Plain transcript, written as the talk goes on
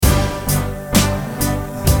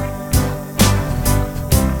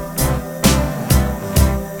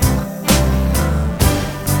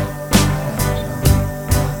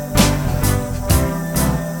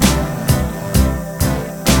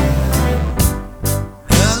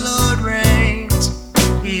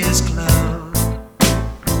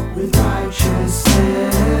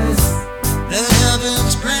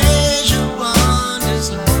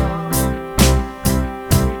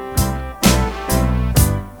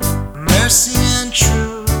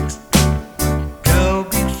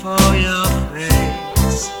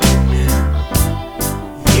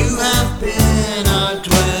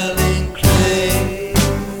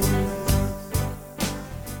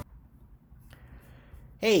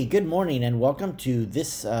Hey, good morning, and welcome to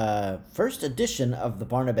this first edition of the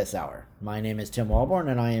Barnabas Hour. My name is Tim Walborn,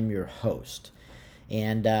 and I am your host.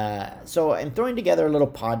 And so I'm throwing together a little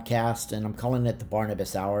podcast, and I'm calling it the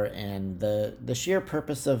Barnabas Hour. And the sheer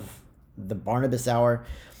purpose of the Barnabas Hour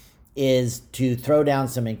is to throw down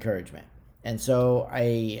some encouragement. And so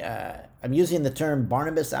I'm using the term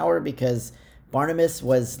Barnabas Hour because Barnabas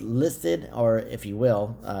was listed, or if you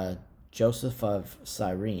will, Joseph of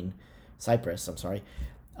Cyprus, I'm sorry,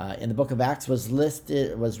 in the book of Acts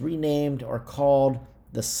was renamed or called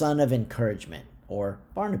the son of encouragement, or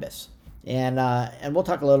Barnabas. And we'll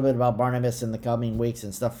talk a little bit about Barnabas in the coming weeks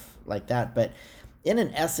and stuff like that. But in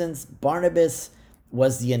an essence, Barnabas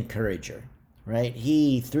was the encourager, right?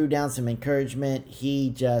 He threw down some encouragement. He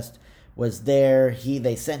just was there.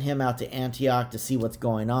 They sent him out to Antioch to see what's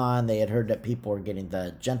going on. They had heard that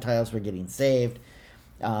the Gentiles were getting saved.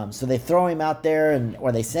 So they throw him out there,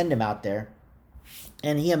 or they send him out there,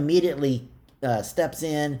 and he immediately steps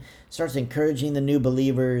in, starts encouraging the new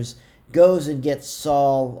believers, goes and gets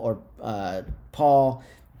Saul or Paul,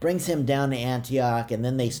 brings him down to Antioch, and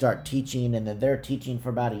then they start teaching, and then they're teaching for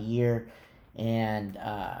about a year, and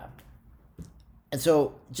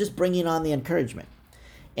so just bringing on the encouragement.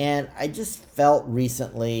 And I just felt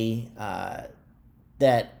recently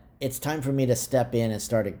that it's time for me to step in and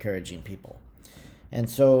start encouraging people. And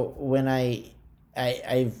so when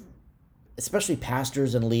I've especially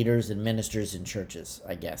pastors and leaders and ministers in churches,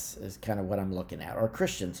 I guess, is kind of what I'm looking at, or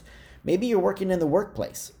Christians. Maybe you're working in the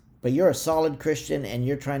workplace, but you're a solid Christian and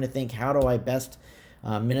you're trying to think, how do I best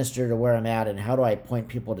minister to where I'm at, and how do I point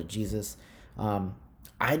people to Jesus?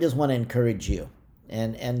 I just want to encourage you.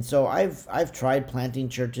 And so I've tried planting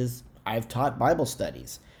churches. I've taught Bible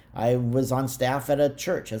studies. I was on staff at a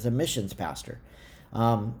church as a missions pastor.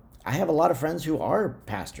 I have a lot of friends who are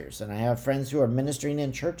pastors, and I have friends who are ministering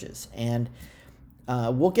in churches. And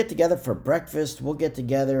we'll get together for breakfast. We'll get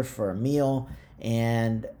together for a meal.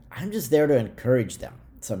 And I'm just there to encourage them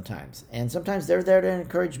sometimes. And sometimes they're there to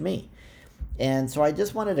encourage me. And so I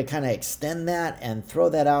just wanted to kind of extend that and throw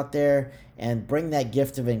that out there and bring that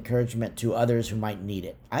gift of encouragement to others who might need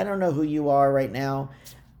it. I don't know who you are right now.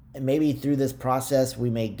 Maybe through this process,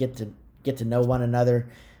 we may get to know one another.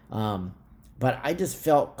 But I just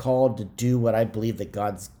felt called to do what I believe that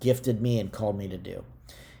God's gifted me and called me to do.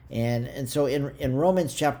 And so in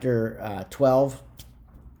Romans chapter 12,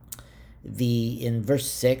 in verse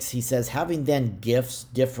 6, he says, having then gifts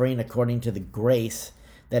differing according to the grace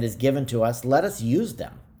that is given to us, let us use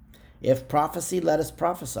them. If prophecy, let us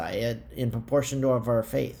prophesy in proportion to our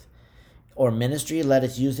faith. Or ministry, let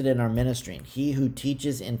us use it in our ministering. He who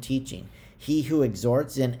teaches in teaching. He who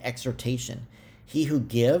exhorts in exhortation. He who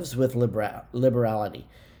gives with liberality.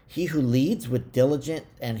 He who leads with diligence,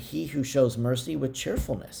 and he who shows mercy with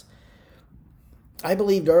cheerfulness. I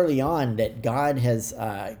believed early on that God has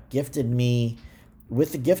gifted me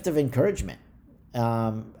with the gift of encouragement.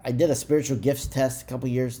 I did a spiritual gifts test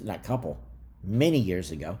many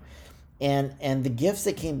years ago. And the gifts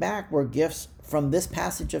that came back were gifts from this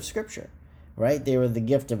passage of Scripture, right? They were the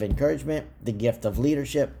gift of encouragement, the gift of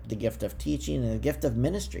leadership, the gift of teaching, and the gift of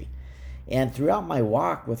ministry. And throughout my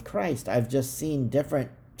walk with Christ, I've just seen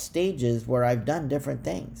different stages where I've done different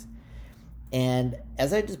things. And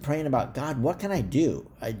as I'm just praying about, God, what can I do?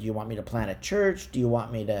 Do you want me to plant a church? Do you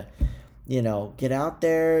want me to, get out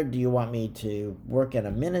there? Do you want me to work in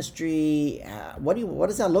a ministry? What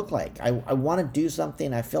does that look like? I want to do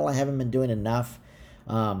something. I feel I haven't been doing enough,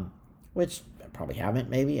 which I probably haven't,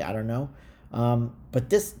 maybe. I don't know. But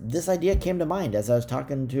this idea came to mind as I was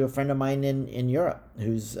talking to a friend of mine in Europe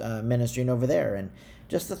who's ministering over there. And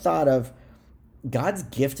just the thought of, God's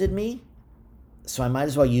gifted me, so I might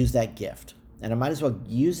as well use that gift. And I might as well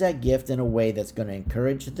use that gift in a way that's going to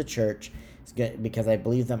encourage the church, because I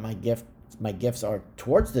believe that my gifts are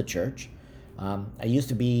towards the church. I used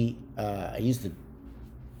to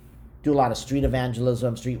do a lot of street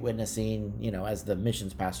evangelism, street witnessing, as the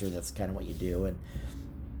missions pastor. That's kind of what you do. And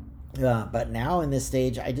but now in this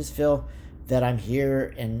stage, I just feel that I'm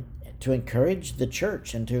here and to encourage the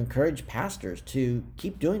church and to encourage pastors to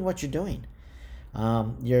keep doing what you're doing.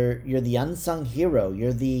 You're the unsung hero.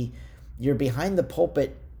 You're behind the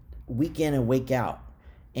pulpit week in and week out,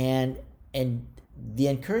 and the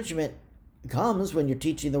encouragement comes when you're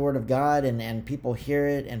teaching the Word of God, and people hear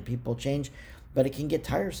it and people change, but it can get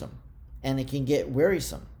tiresome and it can get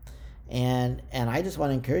wearisome, and I just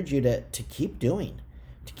want to encourage you to keep doing,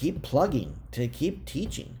 to keep plugging, to keep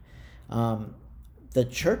teaching. The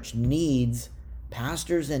church needs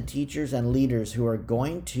pastors and teachers and leaders who are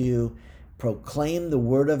going to proclaim the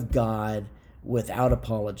Word of God without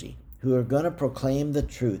apology, who are going to proclaim the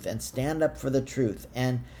truth and stand up for the truth,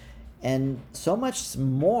 and so much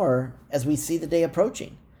more as we see the day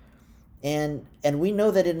approaching. And we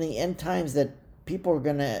know that in the end times that people are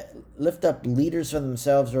going to lift up leaders for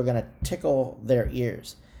themselves who are going to tickle their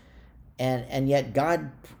ears. And yet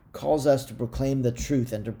God calls us to proclaim the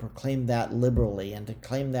truth and to proclaim that liberally and to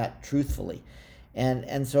claim that truthfully.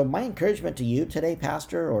 And so my encouragement to you today,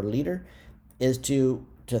 pastor or leader, is to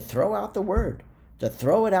throw out the word, to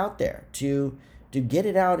throw it out there, to get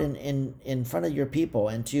it out in front of your people,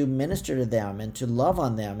 and to minister to them and to love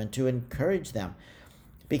on them and to encourage them.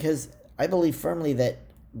 Because I believe firmly that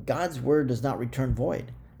God's word does not return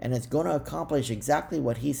void, and it's going to accomplish exactly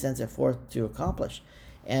what he sends it forth to accomplish.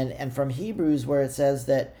 And from Hebrews, where it says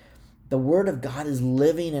that the word of God is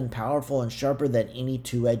living and powerful and sharper than any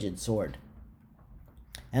two-edged sword.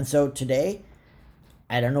 And so today,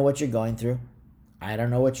 I don't know what you're going through. I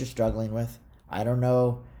don't know what you're struggling with. I don't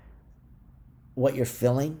know what you're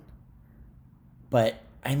feeling. But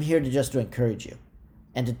I'm here to encourage you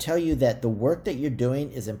and to tell you that the work that you're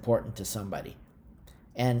doing is important to somebody.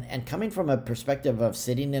 And coming from a perspective of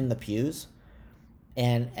sitting in the pews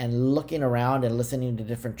and looking around and listening to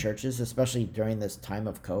different churches, especially during this time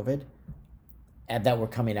of COVID and that we're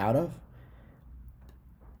coming out of,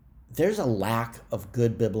 there's a lack of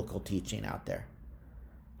good biblical teaching out there.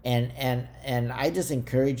 And I just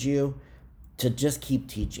encourage you to just keep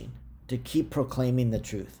teaching, to keep proclaiming the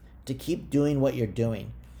truth, to keep doing what you're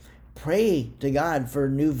doing. Pray to God for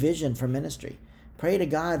new vision for ministry. Pray to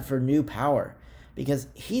God for new power, because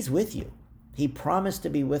he's with you. He promised to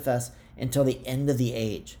be with us until the end of the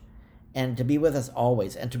age, and to be with us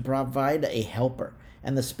always, and to provide a helper.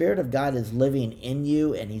 And the Spirit of God is living in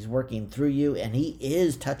you, and he's working through you, and he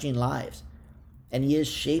is touching lives, and he is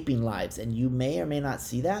shaping lives. And you may or may not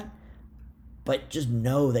see that, but just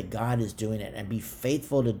know that God is doing it, and be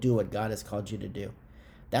faithful to do what God has called you to do.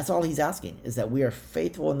 That's all he's asking, is that we are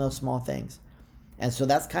faithful in those small things. And so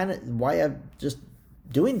that's kind of why I'm just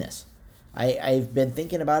doing this. I've been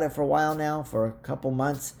thinking about it for a while now, for a couple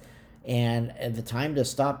months, and the time to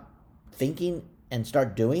stop thinking and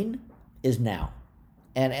start doing is now.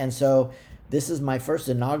 And so this is my first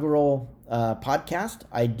inaugural podcast.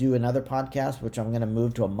 I do another podcast, which I'm going to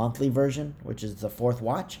move to a monthly version, which is the Fourth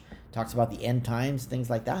Watch. Talks about the end times, things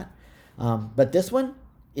like that. But this one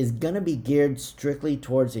is going to be geared strictly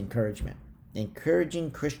towards encouragement,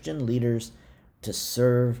 encouraging Christian leaders to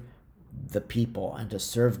serve the people and to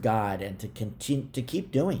serve God and to continue to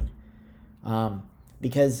keep doing.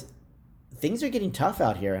 Because things are getting tough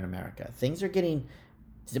out here in America. Things are getting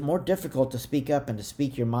more difficult to speak up and to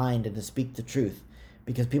speak your mind and to speak the truth,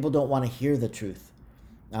 because people don't want to hear the truth.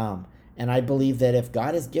 And I believe that if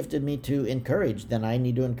God has gifted me to encourage, then I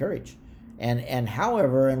need to encourage. And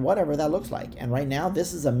however and whatever that looks like. And right now,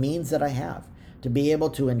 this is a means that I have to be able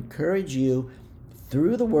to encourage you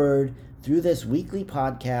through the word, through this weekly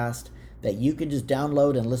podcast that you can just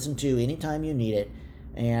download and listen to anytime you need it.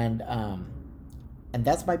 And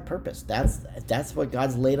that's my purpose. That's what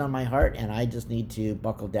God's laid on my heart, and I just need to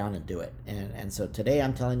buckle down and do it. And so today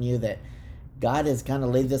I'm telling you that God has kind of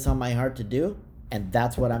laid this on my heart to do, and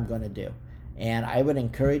that's what I'm going to do. And I would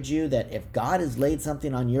encourage you that if God has laid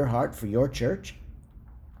something on your heart for your church,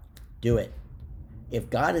 do it.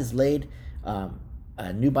 If God has laid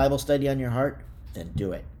a new Bible study on your heart, then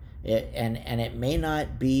do it. And it may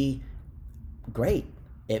not be great.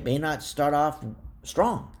 It may not start off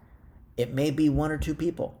strong. It may be one or two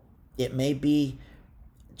people. It may be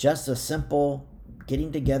just a simple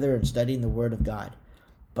getting together and studying the Word of God.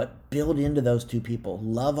 But build into those two people.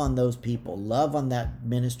 Love on those people. Love on that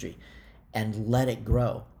ministry. And let it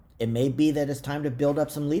grow. It may be that it's time to build up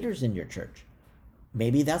some leaders in your church.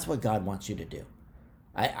 Maybe that's what God wants you to do.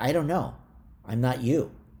 I don't know. I'm not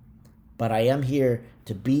you. But I am here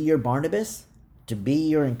to be your Barnabas, to be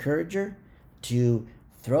your encourager, to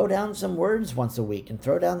throw down some words once a week and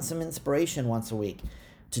throw down some inspiration once a week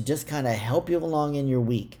to just kind of help you along in your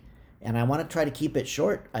week. And I want to try to keep it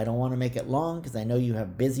short. I don't want to make it long because I know you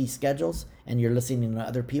have busy schedules and you're listening to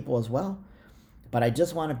other people as well. But I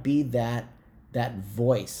just want to be that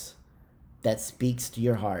voice that speaks to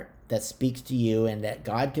your heart, that speaks to you, and that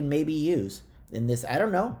God can maybe use in this. I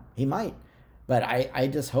don't know. He might. But I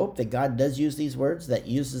just hope that God does use these words, that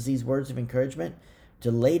uses these words of encouragement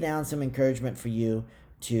to lay down some encouragement for you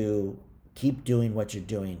to keep doing what you're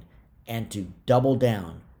doing and to double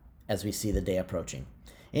down as we see the day approaching.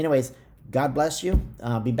 Anyways, God bless you.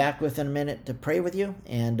 I'll be back within a minute to pray with you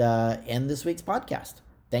and end this week's podcast.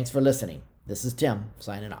 Thanks for listening. This is Tim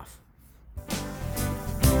signing off.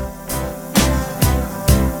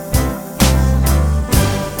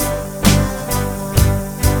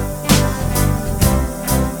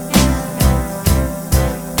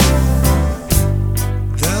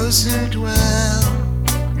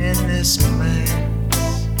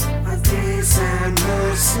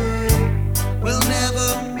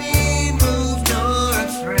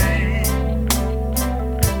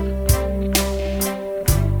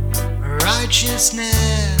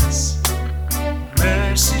 righteousness,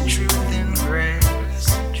 mercy, truth, and grace.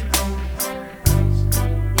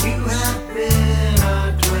 You have been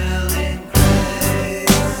our dwelling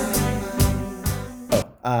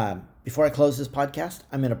place. Before I close this podcast,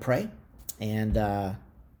 I'm going to pray and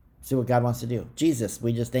see what God wants to do. Jesus,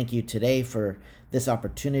 we just thank you today for this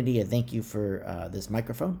opportunity. I thank you for this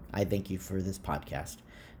microphone. I thank you for this podcast.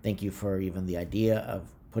 Thank you for even the idea of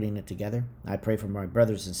putting it together. I pray for my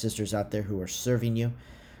brothers and sisters out there who are serving you,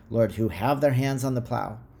 Lord, who have their hands on the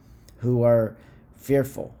plow, who are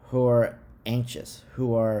fearful, who are anxious,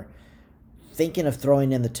 who are thinking of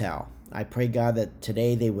throwing in the towel. I pray, God, that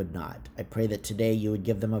today they would not. I pray that today you would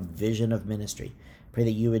give them a vision of ministry. Pray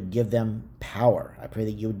that you would give them power. I pray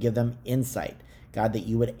that you would give them insight. God, that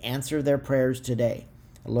you would answer their prayers today.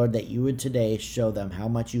 Lord, that you would today show them how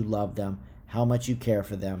much you love them, how much you care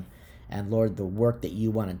for them, and Lord, the work that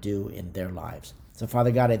you want to do in their lives. So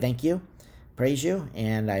Father God, I thank you, praise you,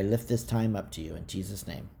 and I lift this time up to you in Jesus'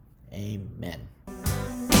 name. Amen.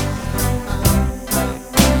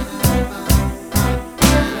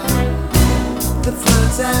 The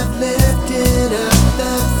floods have lifted up,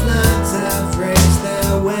 the floods have raised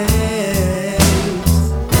their waves.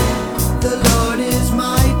 The Lord is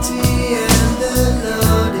mighty and the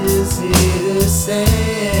Lord is here to save.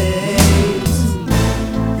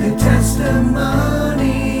 The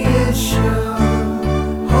testimony is sure,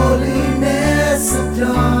 holiness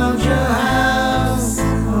adorns your house,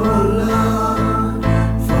 oh Lord,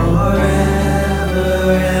 forever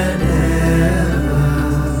and ever.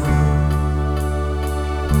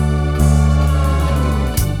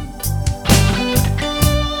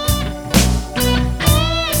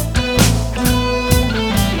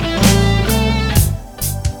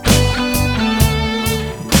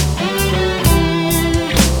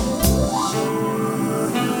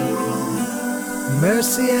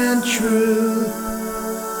 Mercy and truth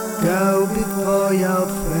go before your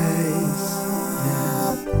face.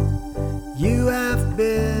 You have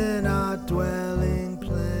been our dwelling.